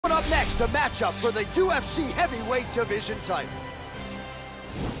the matchup for the UFC heavyweight division title.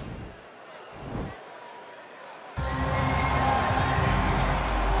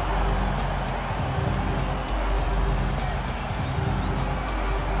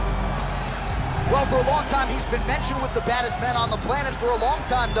 Well, for a long time, he's been mentioned with the baddest men on the planet. For a long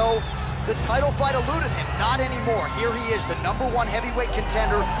time, though, the title fight eluded him. Not anymore. Here he is, the #1 heavyweight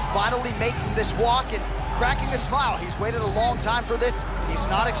contender, finally making this walk and cracking a smile. He's waited a long time for this. He's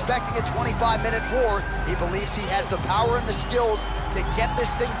not expecting a 25-minute war. He believes he has the power and the skills to get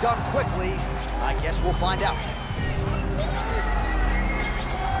this thing done quickly. I guess we'll find out.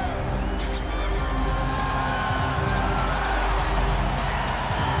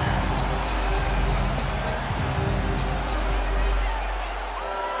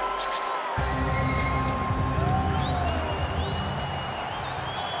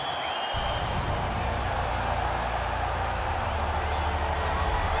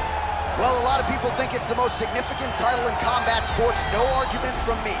 Well, a lot of people think it's the most significant title in combat sports. No argument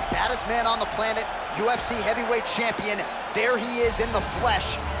from me. Baddest man on the planet, UFC heavyweight champion. There he is in the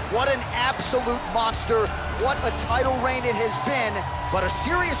flesh. What an absolute monster. What a title reign it has been. But a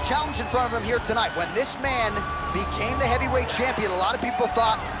serious challenge in front of him here tonight. When this man became the heavyweight champion, a lot of people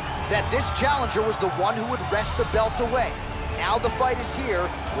thought that this challenger was the one who would wrest the belt away. Now the fight is here.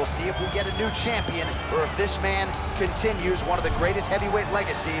 We'll see if we get a new champion or if this man continues one of the greatest heavyweight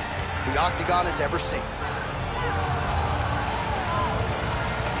legacies the Octagon has ever seen.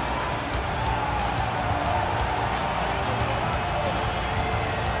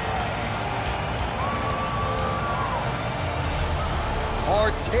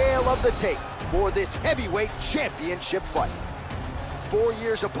 Our tale of the tape for this heavyweight championship fight. 4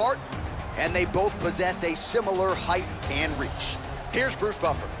 years apart, and they both possess a similar height and reach. Here's Bruce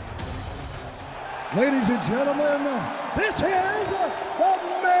Buffer. Ladies and gentlemen, this is the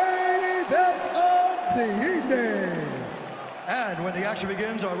main event of the evening. And when the action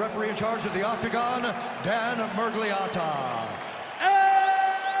begins, our referee in charge of the Octagon, Dan Mergliata.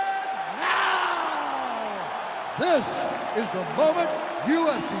 And now, this is the moment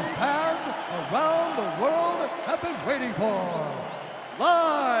UFC fans around the world have been waiting for.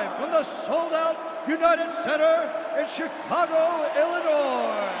 Live from the sold-out United Center in Chicago,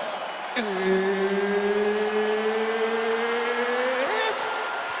 Illinois. It's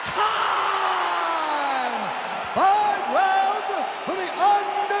time! 5 rounds for the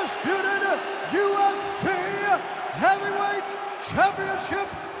undisputed UFC Heavyweight Championship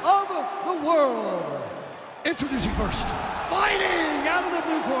of the world. Introducing first, fighting out of the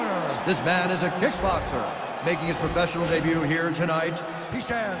blue corner. This man is a kickboxer, making his professional debut here tonight. He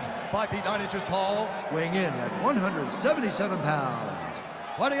stands 5 feet 9 inches tall, weighing in at 177 pounds.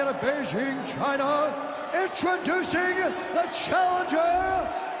 Fighting out of Beijing, China, introducing the challenger,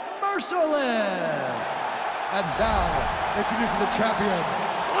 Merciless. And now, introducing the champion,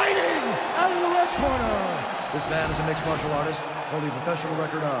 fighting out of the red corner. This man is a mixed martial artist, holding a professional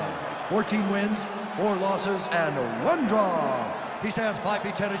record of 14 wins, 4 losses, and 1 draw. He stands 5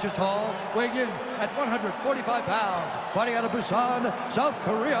 feet 10 inches tall, weighing in at 145 pounds. Fighting out of Busan, South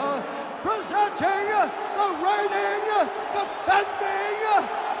Korea, presenting the reigning, defending,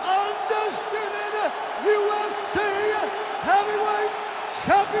 undisputed UFC heavyweight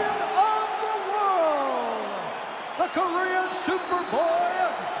champion of the world, the Korean Superboy,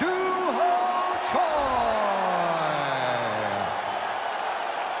 Choi.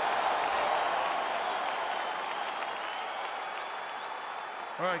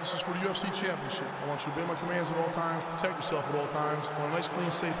 All right, this is for the UFC Championship. I want you to obey my commands at all times, protect yourself at all times. I want a nice, clean,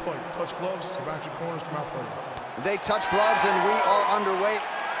 safe fight. Touch gloves, back your corners, come out fighting. They touch gloves and we are underway.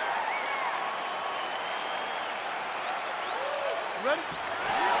 Ready?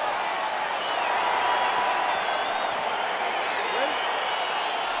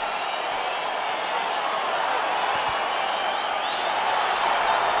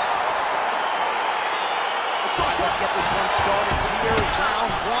 Let's get this one started here.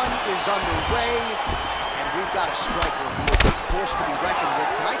 Round 1 is underway, and we've got a striker who is a force to be reckoned with.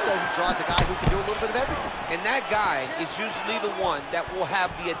 Tonight, though, he draws a guy who can do a little bit of everything. And that guy is usually the one that will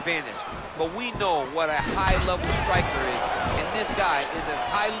have the advantage. But we know what a high-level striker is, and this guy is as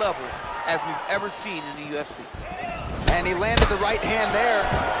high-level as we've ever seen in the UFC. And he landed the right hand there.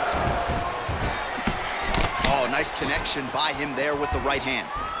 Oh, nice connection by him there with the right hand.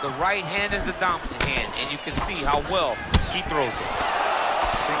 The right hand is the dominant hand, and you can see how well he throws it.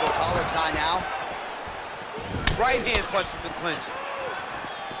 Single collar tie now. Right hand punch from the clinch.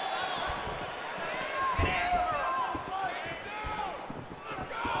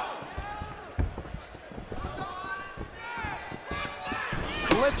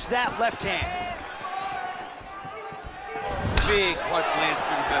 Clips that left hand. Big punch lands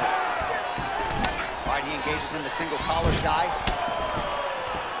through the middle. All right, he engages in the single collar tie.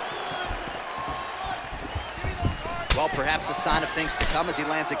 Well, perhaps a sign of things to come as he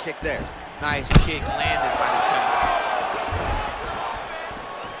lands a kick there. Nice kick landed by the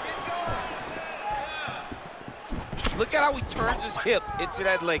defender. Look at how he turns his hip into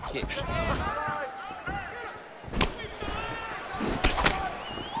that leg kick.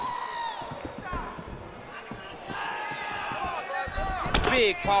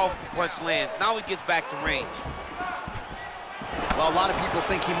 Big, powerful punch lands. Now he gets back to range. Well, a lot of people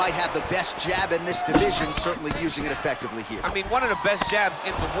think he might have the best jab in this division, certainly using it effectively here. I mean, one of the best jabs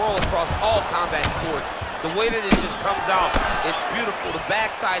in the world across all combat sports. The way that it just comes out, it's beautiful. The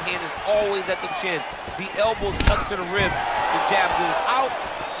backside hand is always at the chin. The elbows tucked to the ribs. The jab goes out.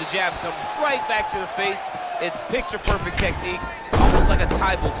 The jab comes right back to the face. It's picture-perfect technique, almost like a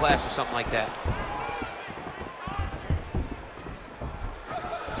Taibo class or something like that.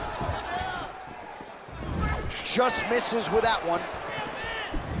 Just misses with that one.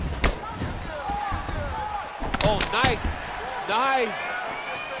 Oh, nice. Nice.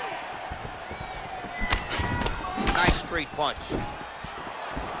 Nice straight punch.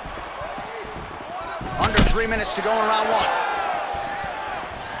 Under 3 minutes to go in round one.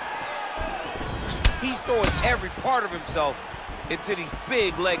 He's throwing every part of himself into these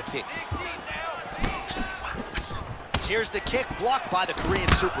big leg kicks. Here's the kick blocked by the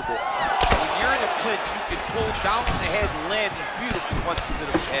Korean Super Bowl. When you're in a clinch, you can pull down on the head and land these beautiful punches to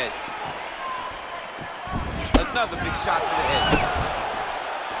the head. Another big shot to the head.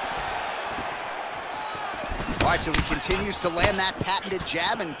 All right, so he continues to land that patented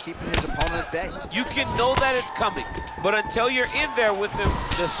jab and keeping his opponent at bay. You can know that it's coming, but until you're in there with him,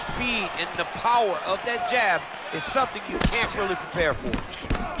 the speed and the power of that jab is something you can't really prepare for.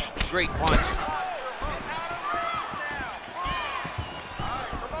 Great punch.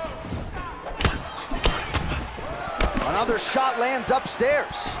 Another shot lands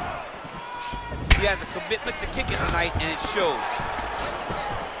upstairs. He has a commitment to kicking tonight, and it shows.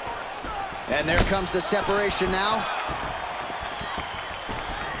 And there comes the separation now.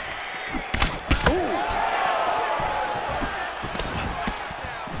 Ooh.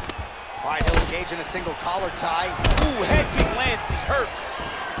 All right, he'll engage in a single collar tie. Ooh, head kick lands, he's hurt.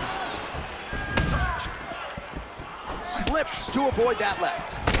 Slips to avoid that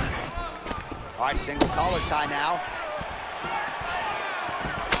left. All right, single collar tie now.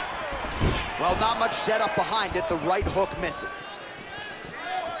 Well, not much setup behind it. The right hook misses.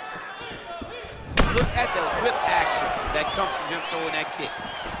 Look at the whip action that comes from him throwing that kick.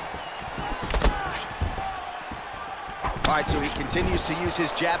 All right, so he continues to use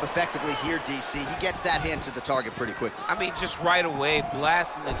his jab effectively here, DC. He gets that hand to the target pretty quickly. I mean, just right away,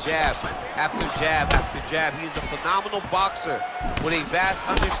 blasting the jab after jab after jab. He's a phenomenal boxer with a vast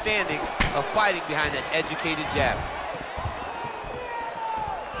understanding of fighting behind an educated jab.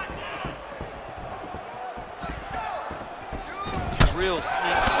 Real sneaky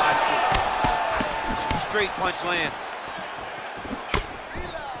logic. Straight punch lands.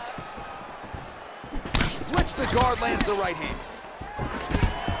 Splits the guard, lands the right hand.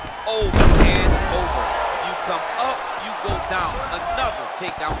 Over and over. You come up, you go down. Another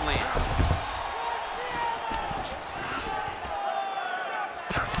takedown lands.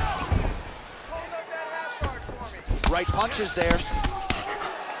 Right punches there.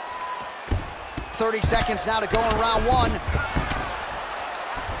 30 seconds now to go in round one.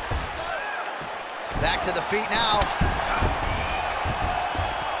 Back to the feet now.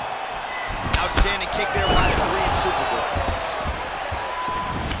 Outstanding kick there by the Korean Super Bowl.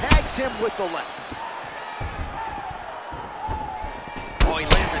 Tags him with the left. Oh, he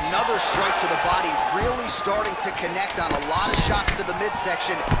lands another strike to the body, really starting to connect on a lot of shots to the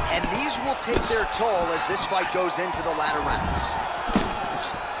midsection, and these will take their toll as this fight goes into the latter rounds.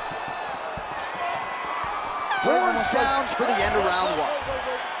 Horn sounds for the end of round one.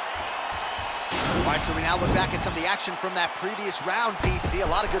 All right, so we now look back at some of the action from that previous round, DC. A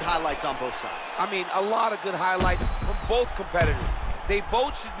lot of good highlights on both sides. I mean, a lot of good highlights from both competitors. They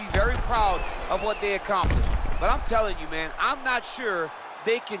both should be very proud of what they accomplished. But I'm telling you, man, I'm not sure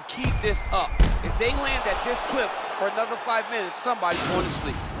they can keep this up. If they land at this clip for another 5 minutes, somebody's going to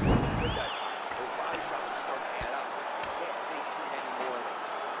sleep.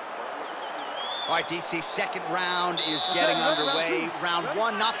 All right, DC, second round is getting underway. Round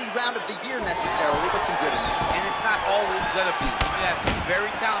one, not the round of the year necessarily, but some good in there. And it's not always gonna be. When you have two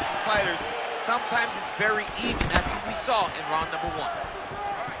very talented fighters, sometimes it's very even. That's what we saw in round number one.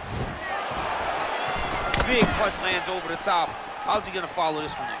 Big punch lands over the top How's he gonna follow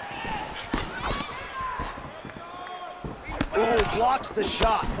this one up? Ooh, blocks the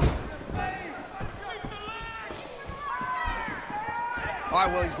shot. All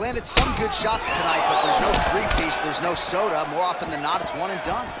right, well, he's landed some good shots tonight, but there's no three-piece, there's no soda. More often than not, it's one and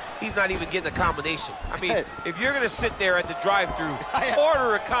done. He's not even getting a combination. I mean, if you're gonna sit there at the drive-thru,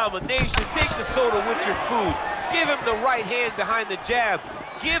 order a combination, take the soda with your food, give him the right hand behind the jab,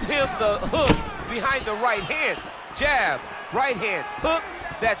 give him the hook behind the right hand. Jab, right hand, hook,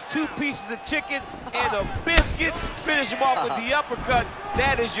 that's 2 pieces of chicken and a biscuit. Finish him off with the uppercut.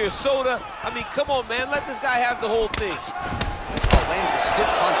 That is your soda. I mean, come on, man, let this guy have the whole thing. Oh, lands a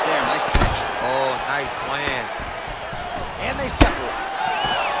stiff punch there, nice connection. Oh, nice land. And they separate.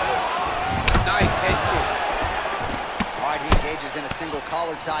 Nice head kick. All right, he engages in a single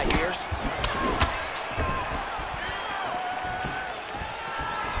collar tie here.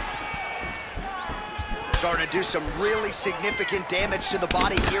 Starting to do some really significant damage to the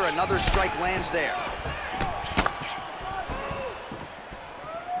body here. Another strike lands there.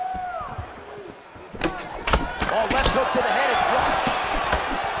 Oh, left hook to the head, it's blocked.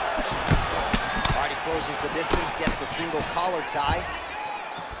 All right, he closes the distance, gets the single collar tie.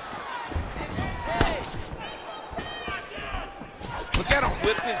 Look at him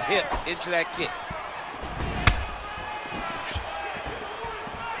whip his hip into that kick.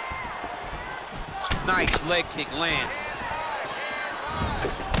 Nice leg kick land.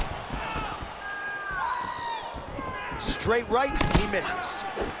 Straight right, he misses.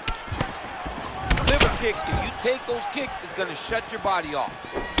 Liver kick, if you take those kicks, it's gonna shut your body off.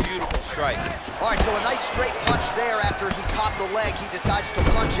 Beautiful strike. All right, so a nice straight punch there. After he caught the leg, he decides to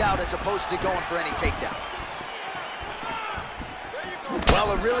punch out as opposed to going for any takedown.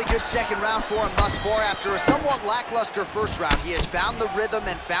 Well, a really good second round for him thus far. After a somewhat lackluster first round, he has found the rhythm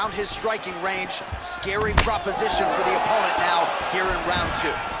and found his striking range. Scary proposition for the opponent now here in round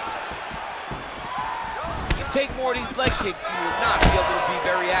 2. You take more of these leg kicks, you will not be able to be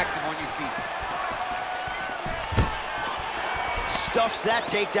very active on your feet. Stuffs that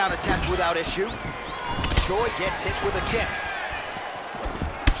takedown attempt without issue. Choi gets hit with a kick.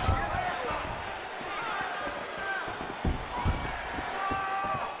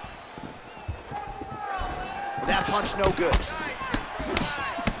 That punch no good.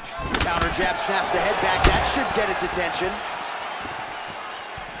 Counter jab snaps the head back. That should get his attention.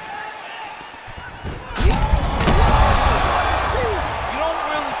 You don't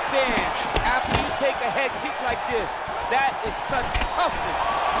really stand after you take a head kick like this. That is such toughness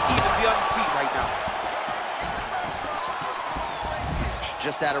to even be on his feet right now.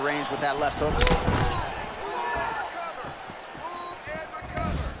 Just out of range with that left hook.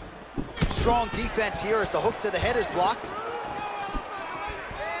 Strong defense here as the hook to the head is blocked.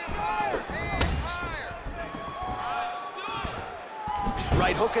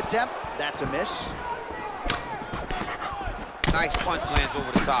 Right hook attempt, that's a miss. Nice punch lands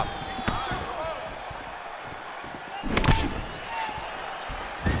over the top.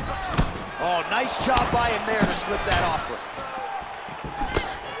 Oh, nice job by him there to slip that offer.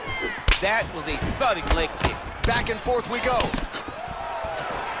 That was a thudding leg kick. Back and forth we go.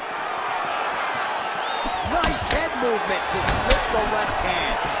 Nice head movement to slip the left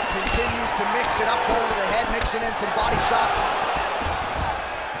hand. Continues to mix it up, going to the head, mixing in some body shots.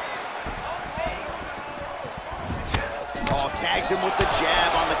 Oh, tags him with the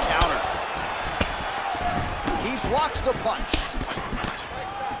jab on the counter. He blocks the punch.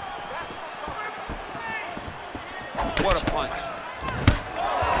 What a punch.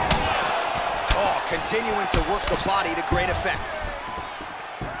 Oh, continuing to work the body to great effect.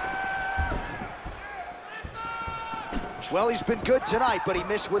 Well, he's been good tonight, but he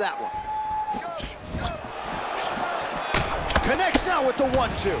missed with that one. Connects now with the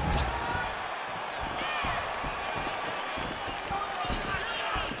 1-2.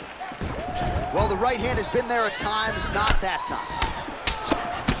 Well, the right hand has been there at times, not that time.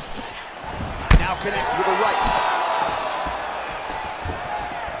 Now connects with the right.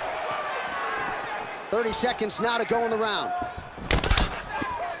 30 seconds now to go in the round.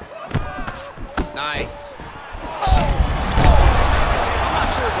 Nice. I'm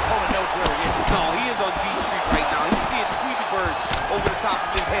not sure his opponent knows where he is. No, he is on Beach Street right now. He's seeing Tweety birds over the top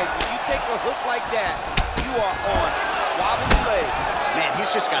of his head. When you take a hook like that, you are on wobbly legs. Man,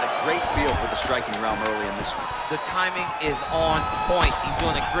 he's just got a great feel for the striking realm early in this one. The timing is on point. He's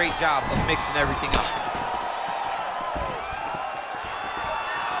doing a great job of mixing everything up.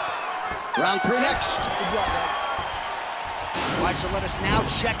 Round 3 next. All right, so let us now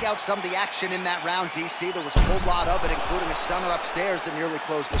check out some of the action in that round, DC. There was a whole lot of it, including a stunner upstairs that nearly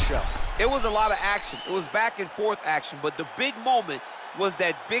closed the show. It was a lot of action. It was back and forth action, but the big moment was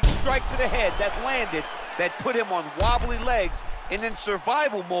that big strike to the head that landed, that put him on wobbly legs, and in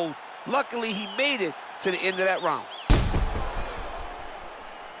survival mode, luckily he made it to the end of that round.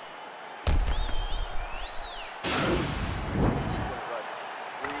 Take a seat for me, bud.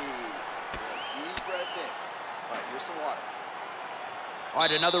 Breathe. Deep breath in. All right, here's some water. All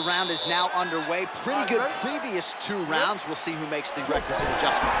right, another round is now underway. Pretty good previous 2 rounds. We'll see who makes the requisite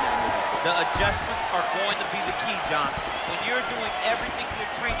adjustments now moving forward. The adjustments are going to be the key, John. When you're doing everything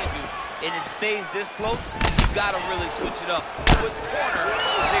you're trained to do, and it stays this close, you've got to really switch it up. With corner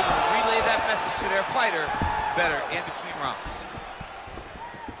was able to relay that message to their fighter better in between rounds.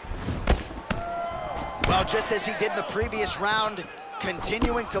 Well, just as he did in the previous round,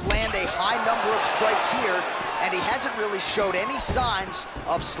 continuing to land a high number of strikes here, and he hasn't really showed any signs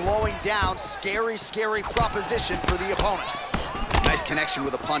of slowing down. Scary, scary proposition for the opponent. Nice connection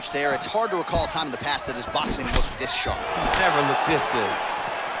with a punch there. It's hard to recall a time in the past that his boxing looked this sharp. He's never looked this good.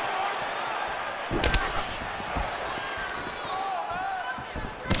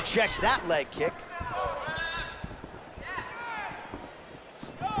 Checks that leg kick.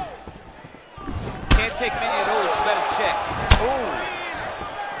 Can't take many of those, you better check. Ooh.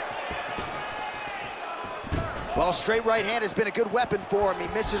 Well, straight right hand has been a good weapon for him. He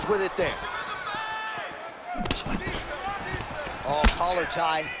misses with it there. Oh, collar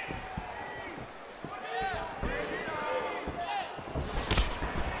tie.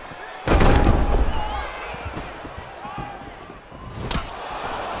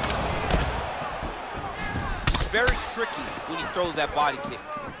 Very tricky when he throws that body kick.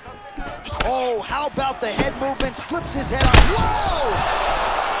 Oh, how about the head movement? Slips his head on. Whoa!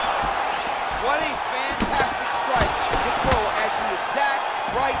 What a fantastic strike to throw at the exact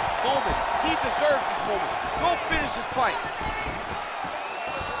right moment. He deserves this moment. Go finish his fight.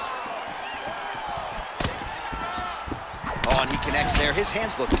 Oh, and he connects there. His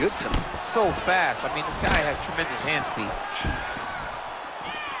hands look good to me. So fast. I mean, this guy has tremendous hand speed.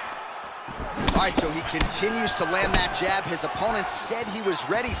 All right, so he continues to land that jab. His opponent said he was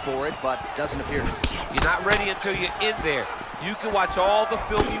ready for it, but doesn't appear to be. You're not ready until you're in there. You can watch all the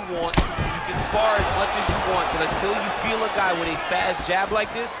film you want. You can spar as much as you want, but until you feel a guy with a fast jab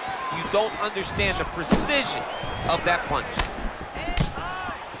like this, you don't understand the precision of that punch.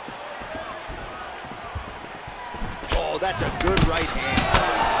 Oh, that's a good right hand.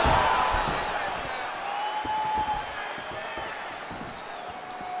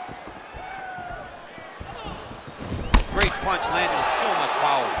 Great punch landed with so much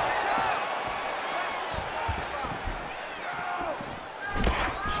power.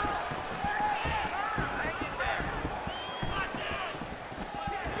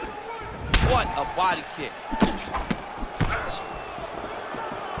 What a body kick.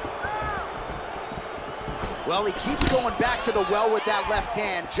 Well, he keeps going back to the well with that left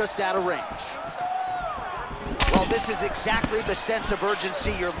hand, just out of range. Well, this is exactly the sense of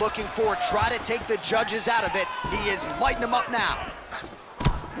urgency you're looking for. Try to take the judges out of it. He is lighting them up now.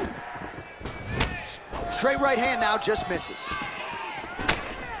 Straight right hand now, just misses.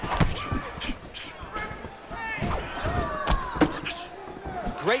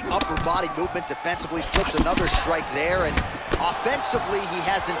 Great upper body movement defensively, slips another strike there, and offensively, he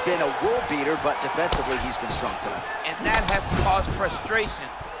hasn't been a world beater, but defensively, he's been strong tonight. And that has caused frustration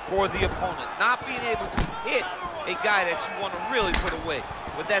for the opponent, not being able to hit a guy that you want to really put away.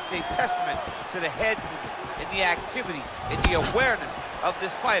 But that's a testament to the head movement and the activity and the awareness of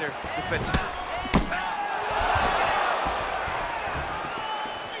this fighter defensively.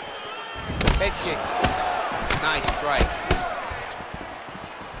 Head kick. Nice strike.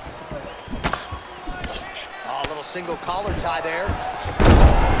 Oh, a little single collar tie there.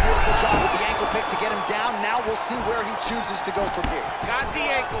 Oh, beautiful job with the ankle pick to get him down. Now we'll see where he chooses to go from here. Got the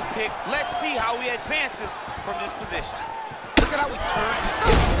ankle pick. Let's see how he advances from this position. Look at how he turns his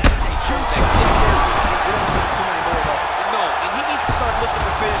hips. That's a huge shot in there, DC. You don't need too many more of those. No, and he needs to start looking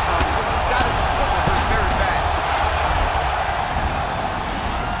to finish now because he's got his opponent hurt very bad.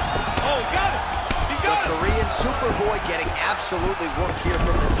 Oh, he got it. He got it. The Korean Superboy getting absolutely worked here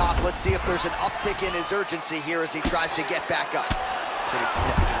from the top. Let's see if there's an uptick in his urgency here as he tries to get back up. Pretty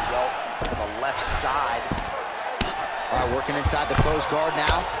significant welt to the left side. All right, working inside the closed guard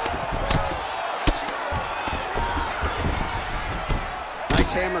now.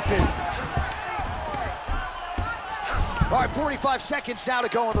 Nice hammer fist. All right, 45 seconds now to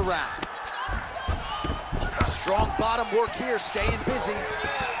go in the round. Strong bottom work here, staying busy.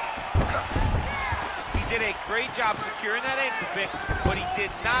 He did a Okay, great job securing that ankle pick, but he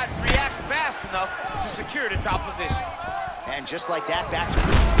did not react fast enough to secure the top position. And just like that, back to the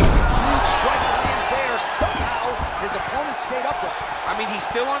huge strike lands there. Somehow, his opponent stayed upright. I mean, he's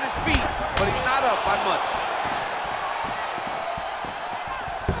still on his feet, but he's not up by much.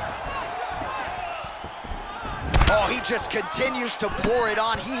 Oh, he just continues to pour it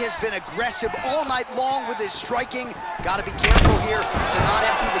on. He has been aggressive all night long with his striking. Got to be careful here to not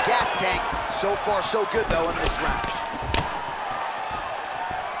empty the gas tank. So far, so good, though, in this round.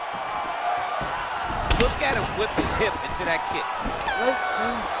 Look at him whip his hip into that kick.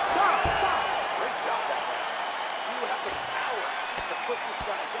 Great job that way. You have the power to put this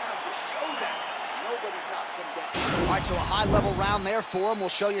guy down to show that nobody's knocked him down. All right, so a high-level round there for him. We'll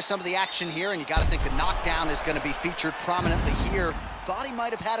show you some of the action here, and you got to think the knockdown is going to be featured prominently here. Thought he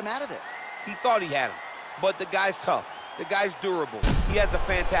might have had him out of there. He thought he had him, but the guy's tough. The guy's durable. He has a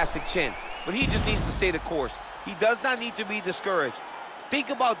fantastic chin, but he just needs to stay the course. He does not need to be discouraged. Think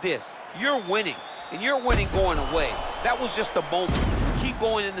about this. You're winning. And you're winning going away. That was just a moment. Keep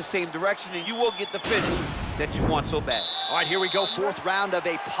going in the same direction, and you will get the finish that you want so bad. All right, here we go, fourth round of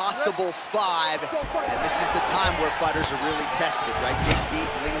a possible 5. And this is the time where fighters are really tested, right? Dig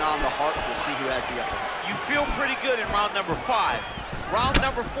deep, lean on the heart. We'll see who has the upper hand. You feel pretty good in round number 5. Round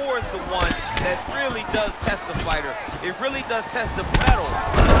number 4 is the one that really does test the fighter. It really does test the mettle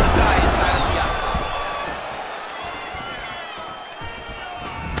of the guy inside of the octagon.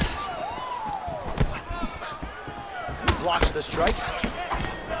 Blocks the strike.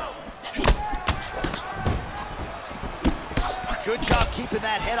 Good job keeping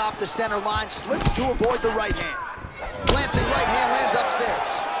that head off the center line. Slips to avoid the right hand. Glancing right hand lands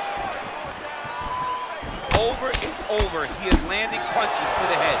upstairs. Over and over, he is landing punches to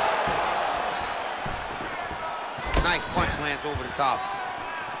the head. Nice punch lands over the top.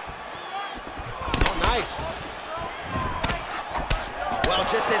 Oh, nice. Well,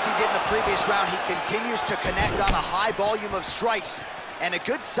 just as he did in the previous round, he continues to connect on a high volume of strikes. And a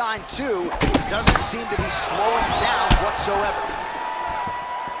good sign, too, doesn't seem to be slowing down whatsoever.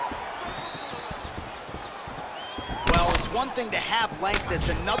 Well, it's one thing to have length, it's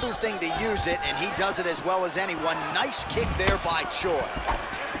another thing to use it, and he does it as well as anyone. Nice kick there by Choi.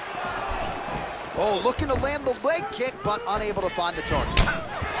 Oh, looking to land the leg kick, but unable to find the target.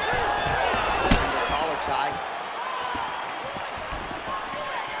 Single collar tie.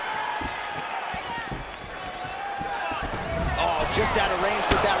 Just out of range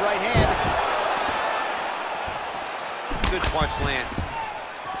with that right hand. Good punch lands.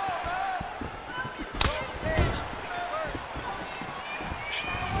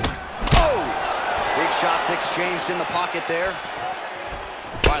 Oh! Big shots exchanged in the pocket there.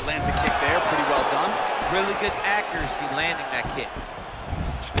 All right, lands a kick there. Pretty well done. Really good accuracy landing that kick.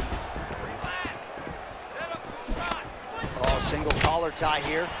 Oh, single collar tie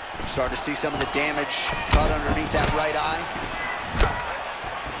here. Starting to see some of the damage cut underneath that right eye.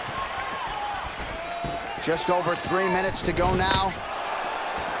 Just over 3 minutes to go now.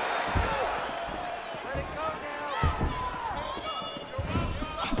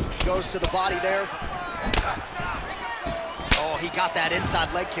 Goes to the body there. Oh, he got that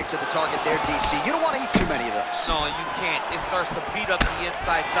inside leg kick to the target there, DC. You don't want to eat too many of those. No, you can't. It starts to beat up the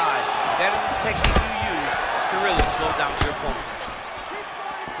inside thigh. That is the technique you use to really slow down your opponent.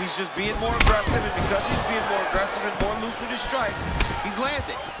 He's just being more aggressive, and because he's being more aggressive and more loose with his strikes, he's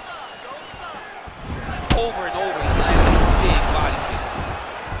landing. Over and over, he lands big body kicks.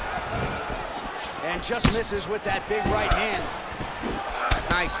 And just misses with that big right hand.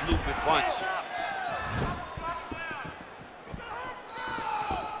 Nice looping punch.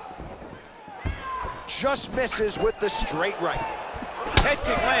 Just misses with the straight right. Head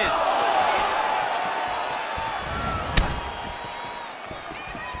kick lands.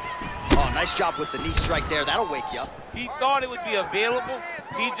 Oh, nice job with the knee strike there. That'll wake you up. He thought it would be available.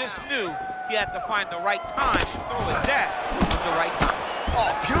 He just knew he had to find the right time to throw it that at the right time.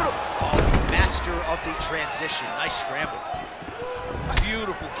 Oh, beautiful. Oh, the master of the transition. Nice scramble.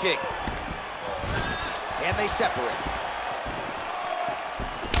 Beautiful kick. And they separate.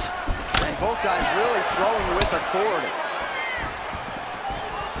 And both guys really throwing with authority.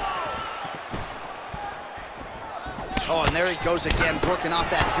 Oh, and there he goes again, working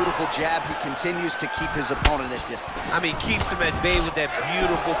off that beautiful jab. He continues to keep his opponent at distance. I mean, keeps him at bay with that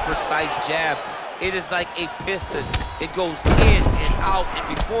beautiful, precise jab. It is like a piston. It goes in and out, and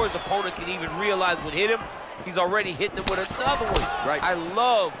before his opponent can even realize what hit him, he's already hitting him with another one. Right. I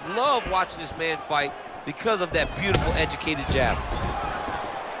love watching this man fight because of that beautiful, educated jab.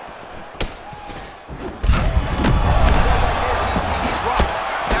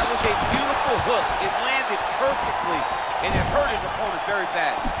 That was a beautiful hook. It landed perfectly, and it hurt his opponent very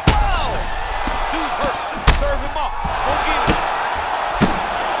bad. Whoa! Dude's hurt. Serve him up. Go get him.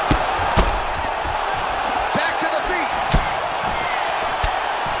 Back to the feet.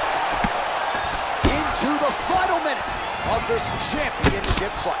 Into the final minute of this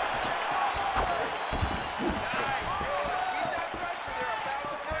championship fight.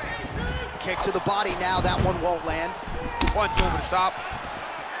 Kick to the body now. That one won't land. Punch over the top.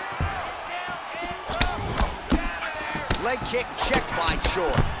 Leg kick checked by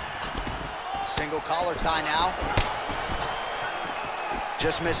Shore. Single collar tie now.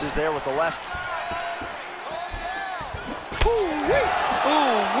 Just misses there with the left. Ooh-wee!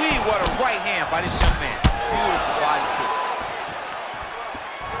 Ooh-wee, what a right hand by this young man. Beautiful body kick.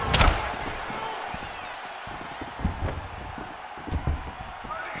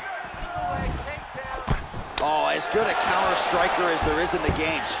 Oh, as good a counter striker as there is in the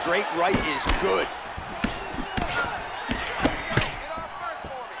game. Straight right is good.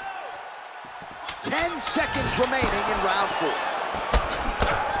 Seconds remaining in round 4.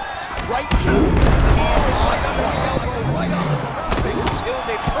 Right here. Right under the elbow, right on the line. It was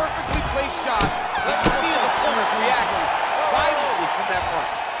a perfectly placed shot. You can see his opponent reacting violently from that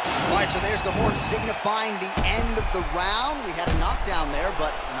punch. All right, so there's the horn signifying the end of the round. We had a knockdown there,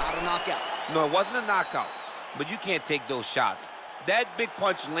 but not a knockout. No, it wasn't a knockout, but you can't take those shots. That big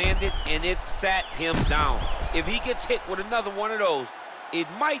punch landed, and it sat him down. If he gets hit with another one of those, it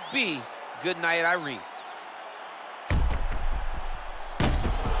might be good night, Irene.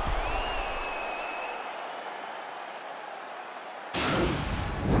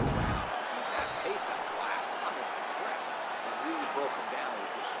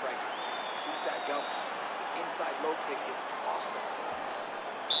 Low kick is awesome.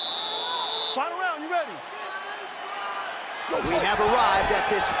 Final round, you ready? We have arrived at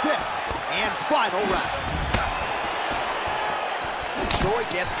this 5th and final round. Choi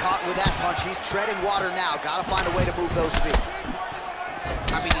gets caught with that punch. He's treading water now. Gotta find a way to move those feet.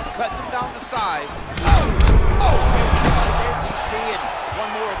 I mean, he's cutting them down to size. Oh, there, DC, and one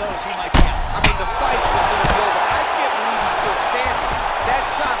more of those he might get. I mean, the fight is going to be over. I can't believe he's still standing. That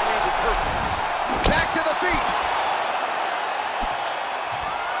shot landed perfect. Back to the feet.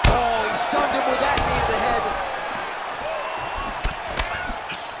 Oh, he stunned him with that knee to the head.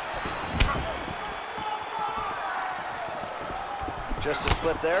 Just a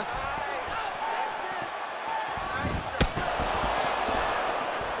slip there.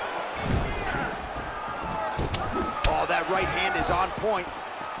 Oh, that right hand is on point.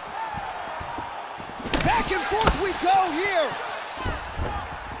 Back and forth we go here.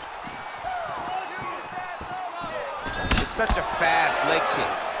 It's such a fast leg kick.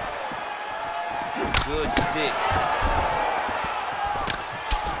 Good stick.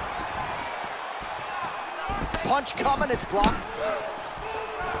 Punch coming, it's blocked.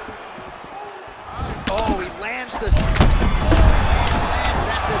 Oh, he lands the... Lands,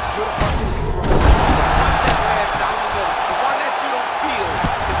 that's as good a punch as he's thrown. The punch that lands down the middle, the one that you don't feel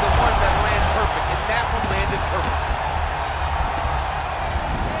is the one that lands perfect, and that one landed perfect.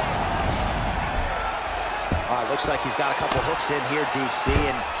 All right, looks like he's got a couple hooks in here, DC,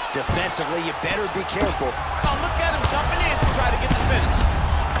 and defensively, you better be careful. Oh, look at him jumping in to try to get the finish.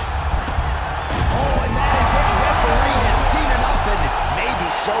 Oh, and that is it. Referee has seen enough, and maybe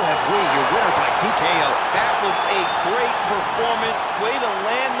so have we. Your winner by TKO. That was a great performance. Way to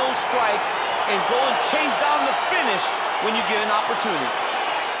land those strikes and go and chase down the finish when you get an opportunity.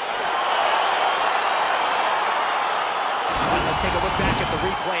 All right, let's take a look back at the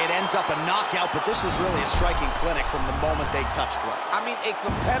replay. It ends up a knockout, but this was really a striking clinic from the moment they touched blood. I mean, a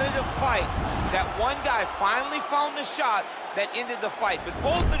competitive fight. That one guy finally found the shot that ended the fight. But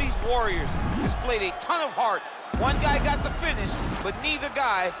both of these warriors displayed a ton of heart. One guy got the finish, but neither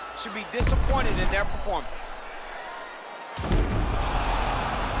guy should be disappointed in their performance.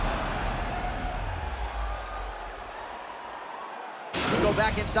 We go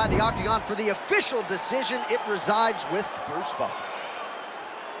back inside the octagon for the official decision. It resides with Bruce Buffer.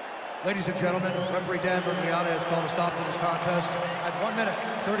 Ladies and gentlemen, referee Dan Bergliana has called a stop to this contest at 1 minute,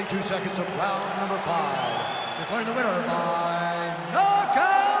 32 seconds of round number 5. Declaring the winner by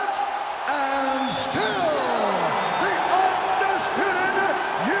knockout and still the undisputed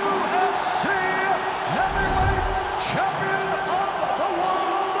UFC heavyweight champion of the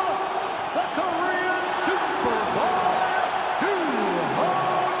world, the Korean Superboy, Choi.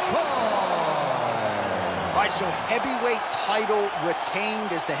 All right, right, so heavyweight title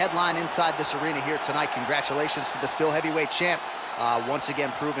retained is the headline inside this arena here tonight. Congratulations to the still heavyweight champ. Once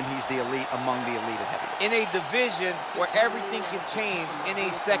again, proving he's the elite among the elite at heavyweight. In a division where everything can change in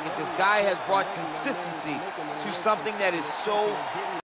a second, this guy has brought consistency to something that is so